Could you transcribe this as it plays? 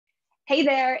Hey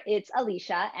there, it's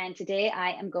Elysha, and today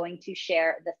I am going to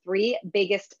share the three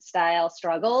biggest style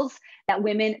struggles that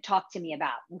women talk to me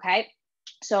about. Okay.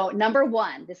 So number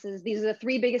one, these are the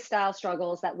three biggest style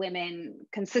struggles that women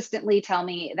consistently tell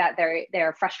me that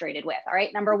they're frustrated with. All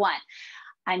right. Number one,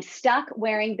 I'm stuck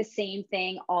wearing the same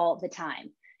thing all the time.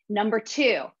 Number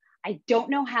two, I don't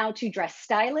know how to dress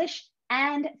stylish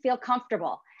and feel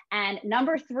comfortable. And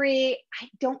number three, I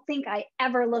don't think I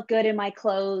ever look good in my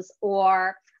clothes,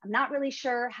 or I'm not really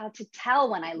sure how to tell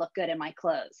when I look good in my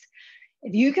clothes.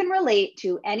 If you can relate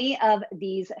to any of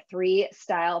these three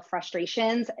style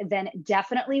frustrations, then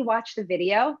definitely watch the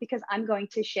video because I'm going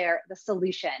to share the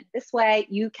solution. This way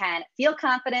you can feel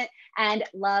confident and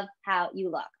love how you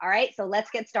look. All right, so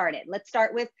let's get started. Let's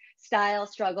start with style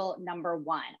struggle number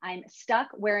one. I'm stuck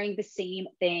wearing the same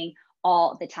thing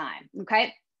all the time.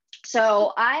 Okay.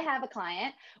 So I have a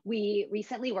client, we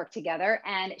recently worked together,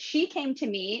 and she came to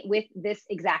me with this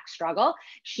exact struggle.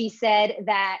 She said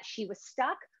that she was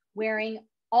stuck wearing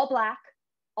all black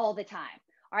all the time.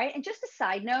 All right. And just a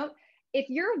side note, if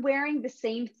you're wearing the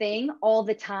same thing all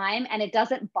the time and it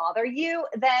doesn't bother you,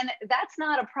 then that's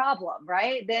not a problem,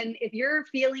 right? Then if you're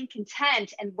feeling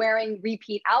content and wearing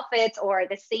repeat outfits or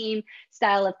the same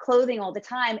style of clothing all the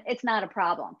time, it's not a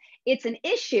problem. It's an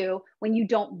issue when you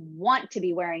don't want to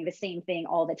be wearing the same thing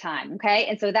all the time. Okay.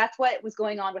 And so that's what was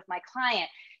going on with my client.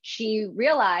 She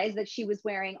realized that she was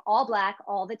wearing all black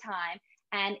all the time,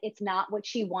 and it's not what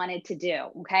she wanted to do.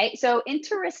 Okay. So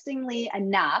interestingly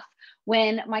enough,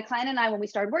 when my client and I, when we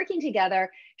started working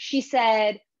together, she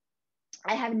said,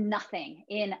 I have nothing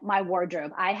in my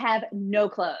wardrobe. I have no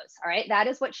clothes. All right. That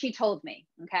is what she told me.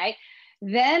 Okay.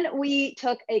 Then we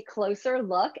took a closer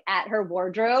look at her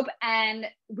wardrobe and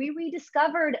we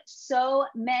rediscovered so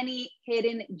many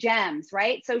hidden gems,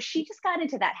 right? So she just got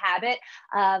into that habit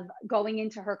of going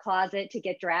into her closet to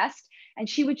get dressed, and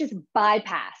she would just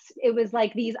bypass. It was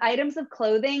like these items of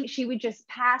clothing, she would just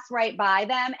pass right by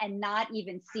them and not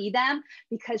even see them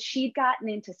because she'd gotten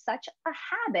into such a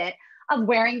habit of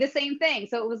wearing the same thing.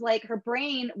 So it was like her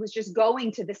brain was just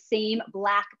going to the same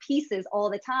black pieces all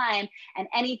the time, and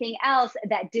anything else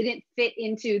that didn't fit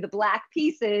into the black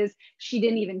pieces, she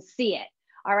didn't even see it.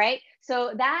 All right.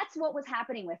 So that's what was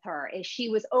happening with her, is she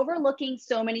was overlooking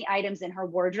so many items in her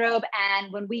wardrobe.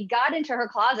 And when we got into her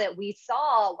closet, we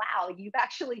saw, wow, you've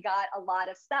actually got a lot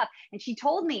of stuff. And she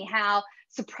told me how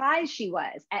surprised she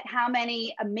was at how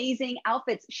many amazing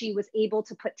outfits she was able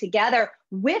to put together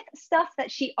with stuff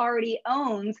that she already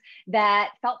owns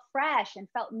that felt fresh and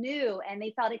felt new and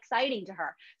they felt exciting to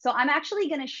her. So I'm actually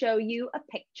going to show you a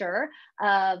picture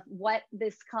of what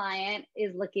this client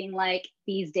is looking like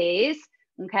these days.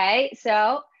 Okay,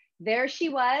 so there she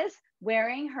was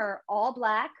wearing her all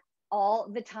black all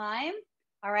the time.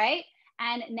 All right.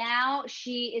 And now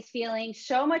she is feeling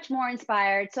so much more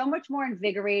inspired, so much more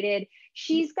invigorated.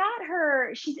 She's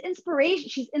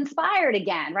inspired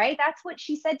again, right? That's what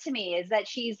she said to me, is that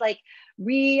she's like,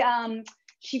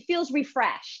 she feels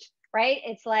refreshed, right?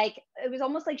 It's like, it was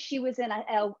almost like she was in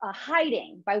a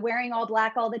hiding by wearing all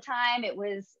black all the time.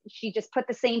 She just put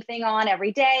the same thing on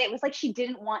every day. It was like she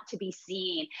didn't want to be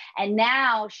seen. And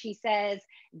now she says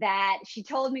that she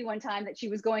told me one time that she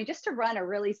was going just to run a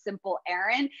really simple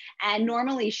errand. And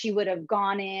normally she would have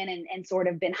gone in and sort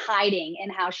of been hiding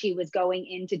in how she was going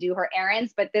in to do her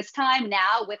errands. But this time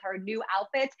now, with her new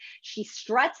outfits, she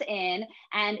struts in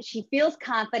and she feels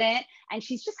confident, and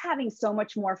she's just having so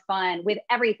much more fun with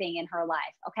everything in her life.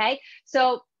 Okay.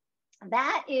 So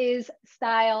that is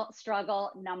style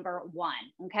struggle number one.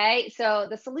 Okay. So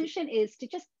the solution is to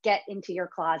just get into your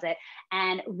closet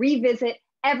and revisit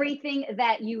everything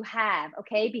that you have.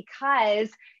 Okay. Because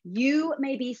you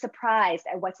may be surprised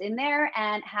at what's in there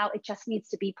and how it just needs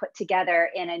to be put together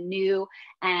in a new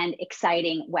and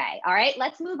exciting way. All right.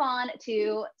 Let's move on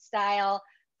to style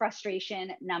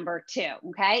frustration number two.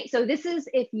 Okay. So this is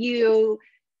if you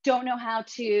don't know how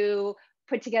to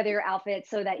put together your outfit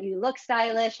so that you look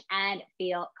stylish and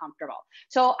feel comfortable.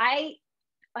 So I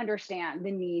understand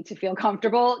the need to feel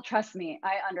comfortable. Trust me,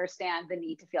 I understand the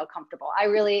need to feel comfortable.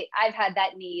 I've had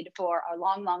that need for a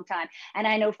long, long time. And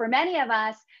I know for many of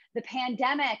us, the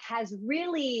pandemic has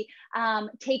really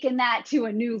taken that to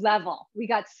a new level. We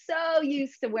got so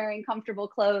used to wearing comfortable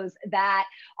clothes that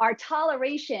our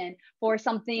toleration for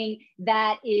something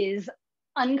that is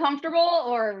uncomfortable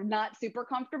or not super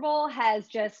comfortable has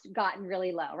just gotten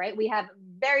really low, right? We have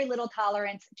very little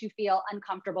tolerance to feel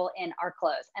uncomfortable in our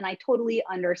clothes. And I totally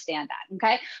understand that.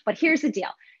 Okay. But here's the deal.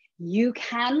 You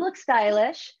can look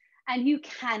stylish and you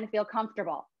can feel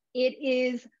comfortable. It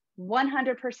is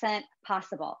 100%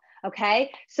 possible.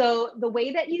 Okay. So the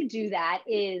way that you do that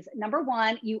is, number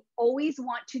one, you always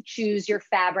want to choose your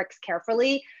fabrics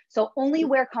carefully. So only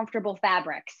wear comfortable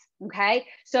fabrics. Okay.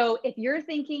 So if you're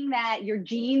thinking that your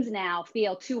jeans now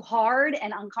feel too hard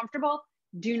and uncomfortable,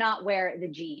 do not wear the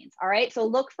jeans. All right. So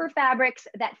look for fabrics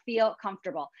that feel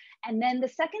comfortable. And then the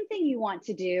second thing you want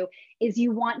to do is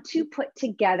you want to put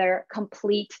together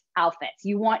complete outfits.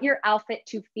 You want your outfit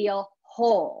to feel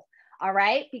whole. All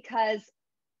right. Because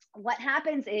what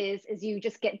happens is you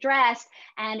just get dressed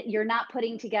and you're not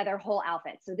putting together whole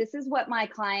outfits. So this is what my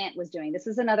client was doing. This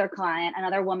is another client,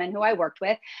 another woman who I worked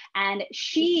with, and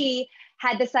she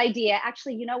had this idea.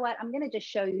 Actually, you know what? I'm going to just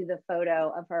show you the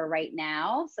photo of her right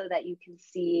now so that you can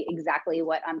see exactly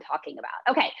what I'm talking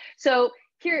about. Okay. So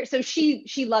here, so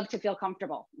she loved to feel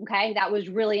comfortable. Okay. That was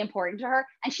really important to her.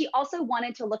 And she also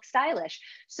wanted to look stylish.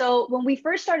 So when we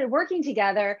first started working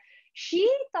together,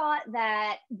 she thought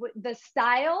that the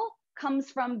style comes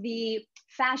from the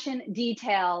fashion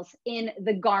details in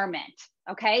the garment.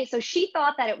 Okay. So she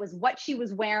thought that it was what she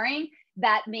was wearing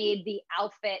that made the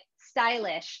outfit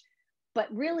stylish. But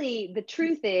really, the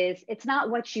truth is, it's not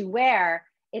what you wear,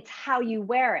 it's how you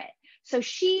wear it. So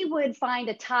she would find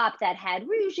a top that had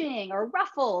ruching or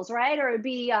ruffles, right? Or it would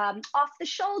be off the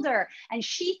shoulder. And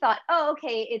she thought, oh,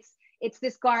 okay, it's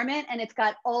this garment and it's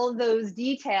got all those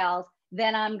details,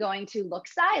 then I'm going to look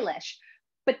stylish.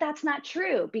 But that's not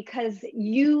true, because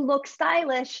you look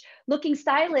stylish. Looking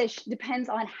stylish depends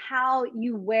on how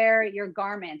you wear your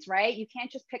garments, right? You can't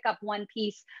just pick up one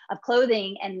piece of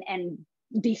clothing and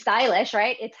be stylish,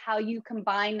 right? It's how you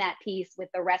combine that piece with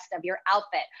the rest of your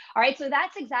outfit. All right, so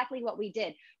that's exactly what we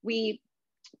did. We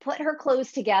put her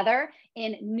clothes together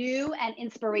in new and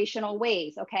inspirational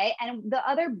ways, okay? And the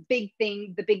other big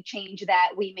thing, the big change that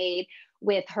we made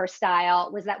with her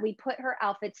style was that we put her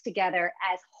outfits together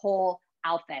as whole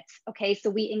outfits, okay? So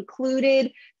we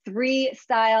included 3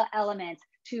 style elements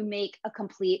to make a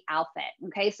complete outfit,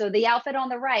 okay? So the outfit on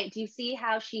the right, do you see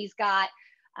how she's got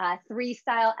 3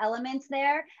 style elements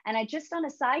there? And I just, on a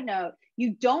side note,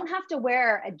 you don't have to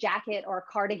wear a jacket or a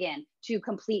cardigan to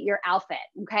complete your outfit.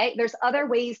 Okay. There's other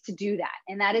ways to do that.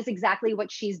 And that is exactly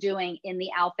what she's doing in the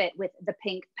outfit with the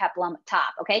pink peplum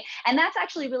top. Okay. And that's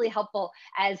actually really helpful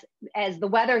as the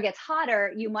weather gets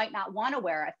hotter, you might not want to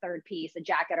wear a third piece, a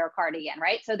jacket or a cardigan,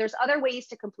 right? So there's other ways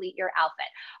to complete your outfit.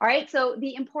 All right. So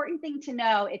the important thing to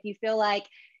know, if you feel like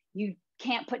you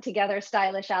can't put together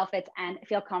stylish outfits and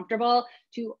feel comfortable,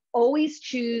 to always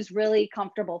choose really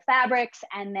comfortable fabrics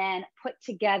and then put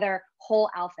together whole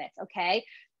outfits, okay?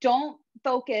 Don't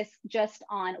focus just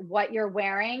on what you're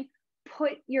wearing.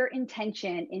 Put your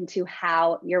intention into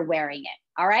how you're wearing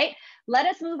it, all right? Let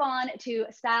us move on to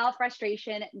style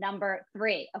frustration number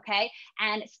 3, okay?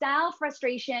 And style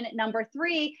frustration number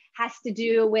 3 has to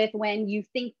do with when you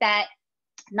think that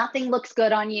nothing looks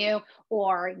good on you,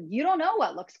 or you don't know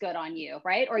what looks good on you,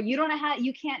 right? Or you don't know how,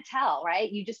 you can't tell, right?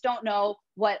 You just don't know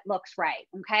what looks right,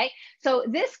 okay? So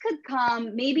this could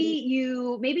come, maybe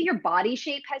your body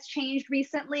shape has changed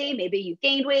recently, maybe you've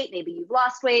gained weight, maybe you've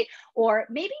lost weight, or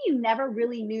maybe you never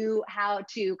really knew how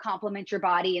to compliment your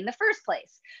body in the first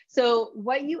place. So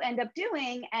what you end up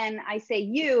doing, and I say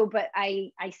you, but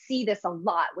I see this a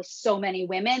lot with so many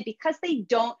women, because they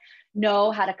don't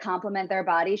know how to compliment their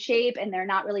body shape and they're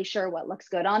not really sure what looks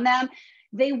good on them,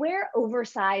 they wear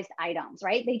oversized items,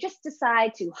 right? They just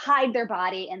decide to hide their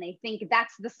body and they think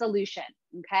that's the solution,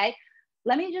 okay?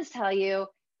 Let me just tell you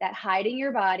that hiding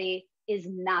your body is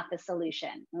not the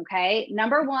solution, okay?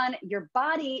 Number one, your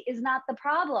body is not the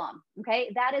problem, okay?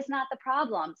 That is not the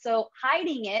problem. So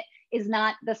hiding it is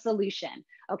not the solution,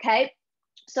 okay?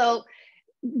 So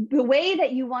the way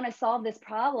that you want to solve this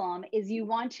problem is you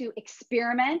want to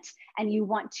experiment and you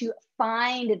want to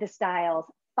find the styles,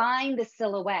 find the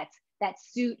silhouettes that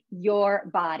suit your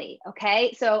body,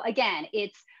 okay? So again,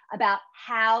 it's about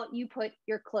how you put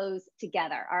your clothes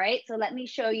together, all right? So let me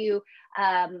show you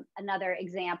another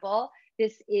example.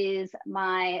 This is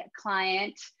my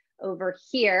client over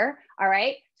here, all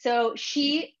right? So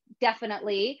she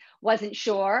definitely wasn't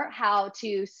sure how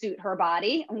to suit her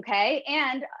body, okay?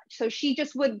 And so she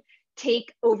just would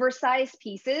take oversized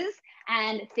pieces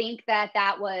and think that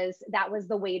that was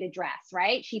the way to dress,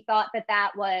 right? She thought that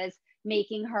that was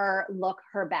making her look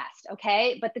her best,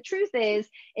 okay? But the truth is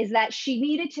that she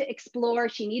needed to explore,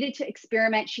 she needed to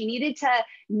experiment, she needed to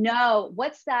know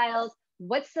what styles,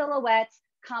 what silhouettes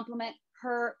complement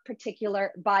her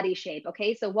particular body shape,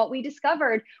 okay? So what we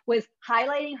discovered was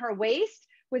highlighting her waist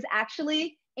was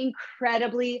actually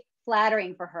incredibly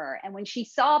flattering for her. And when she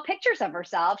saw pictures of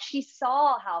herself, she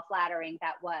saw how flattering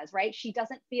that was, right? She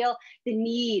doesn't feel the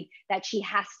need that she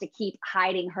has to keep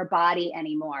hiding her body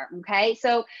anymore. Okay.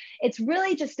 So it's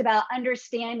really just about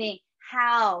understanding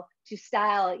how to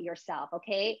style yourself.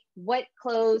 Okay. What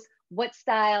clothes, what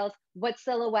styles, what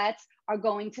silhouettes are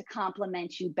going to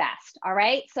complement you best. All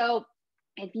right. So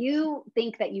if you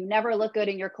think that you never look good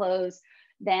in your clothes,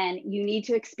 then you need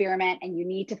to experiment and you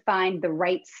need to find the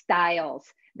right styles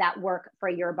that work for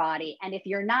your body. And if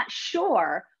you're not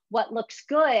sure what looks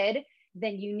good,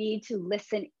 then you need to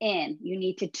listen in. You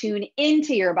need to tune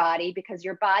into your body because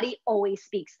your body always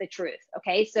speaks the truth.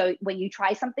 Okay. So when you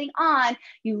try something on,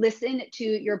 you listen to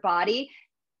your body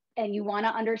and you want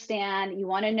to understand, you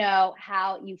want to know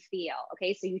how you feel.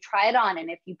 Okay. So you try it on.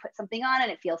 And if you put something on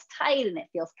and it feels tight and it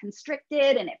feels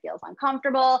constricted and it feels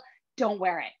uncomfortable, don't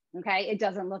wear it. Okay. It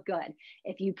doesn't look good.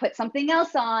 If you put something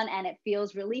else on and it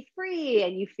feels really free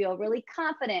and you feel really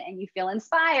confident and you feel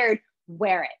inspired,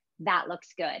 wear it. That looks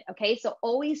good. Okay. So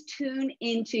always tune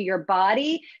into your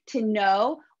body to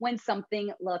know when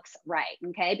something looks right.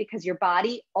 Okay. Because your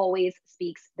body always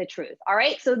speaks the truth. All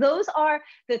right. So those are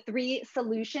the 3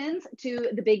 solutions to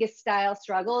the biggest style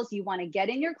struggles. You want to get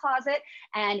in your closet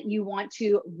and you want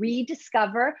to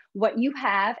rediscover what you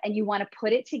have and you want to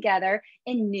put it together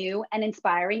in new and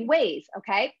inspiring ways.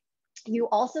 Okay. You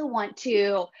also want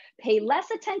to pay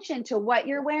less attention to what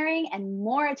you're wearing and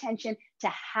more attention to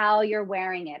how you're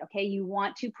wearing it. Okay. You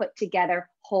want to put together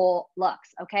whole looks.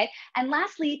 Okay. And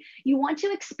lastly, you want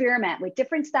to experiment with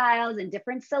different styles and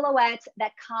different silhouettes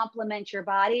that complement your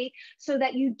body so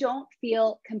that you don't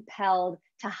feel compelled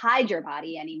to hide your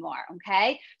body anymore.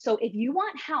 Okay. So if you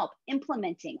want help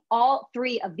implementing all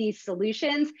 3 of these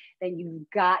solutions, then you've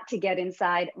got to get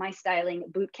inside my styling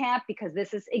bootcamp because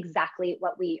this is exactly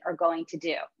what we are going to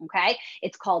do. Okay.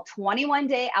 It's called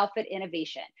 21-Day Outfit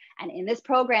Innovation. And in this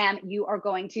program, you are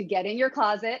going to get in your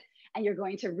closet and you're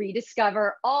going to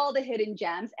rediscover all the hidden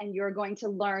gems and you're going to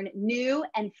learn new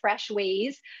and fresh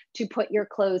ways to put your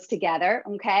clothes together.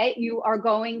 Okay. You are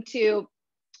going to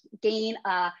gain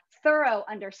a thorough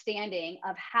understanding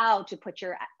of how to put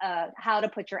your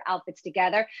outfits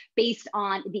together based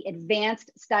on the advanced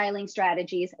styling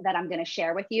strategies that I'm going to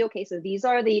share with you. Okay, so these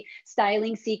are the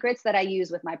styling secrets that I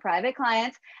use with my private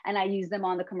clients, and I use them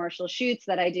on the commercial shoots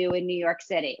that I do in New York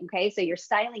City. Okay, so your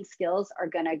styling skills are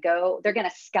going to they're going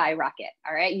to skyrocket.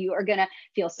 All right, you are going to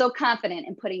feel so confident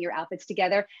in putting your outfits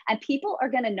together, and people are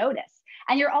going to notice.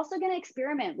 And you're also going to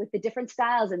experiment with the different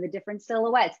styles and the different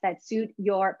silhouettes that suit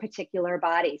your particular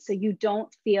body so you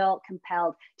don't feel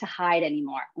compelled to hide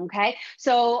anymore. Okay.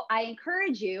 So I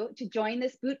encourage you to join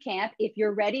this boot camp if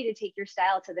you're ready to take your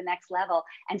style to the next level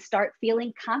and start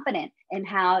feeling confident in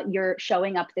how you're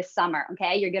showing up this summer.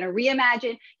 Okay. You're going to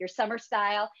reimagine your summer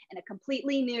style in a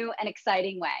completely new and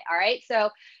exciting way. All right.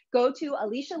 So go to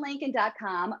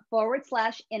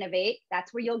ElyshaLenkin.com/innovate.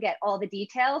 That's where you'll get all the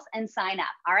details and sign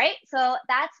up. All right. So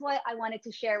that's what I wanted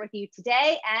to share with you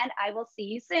today. And I will see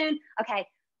you soon. Okay.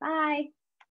 Bye.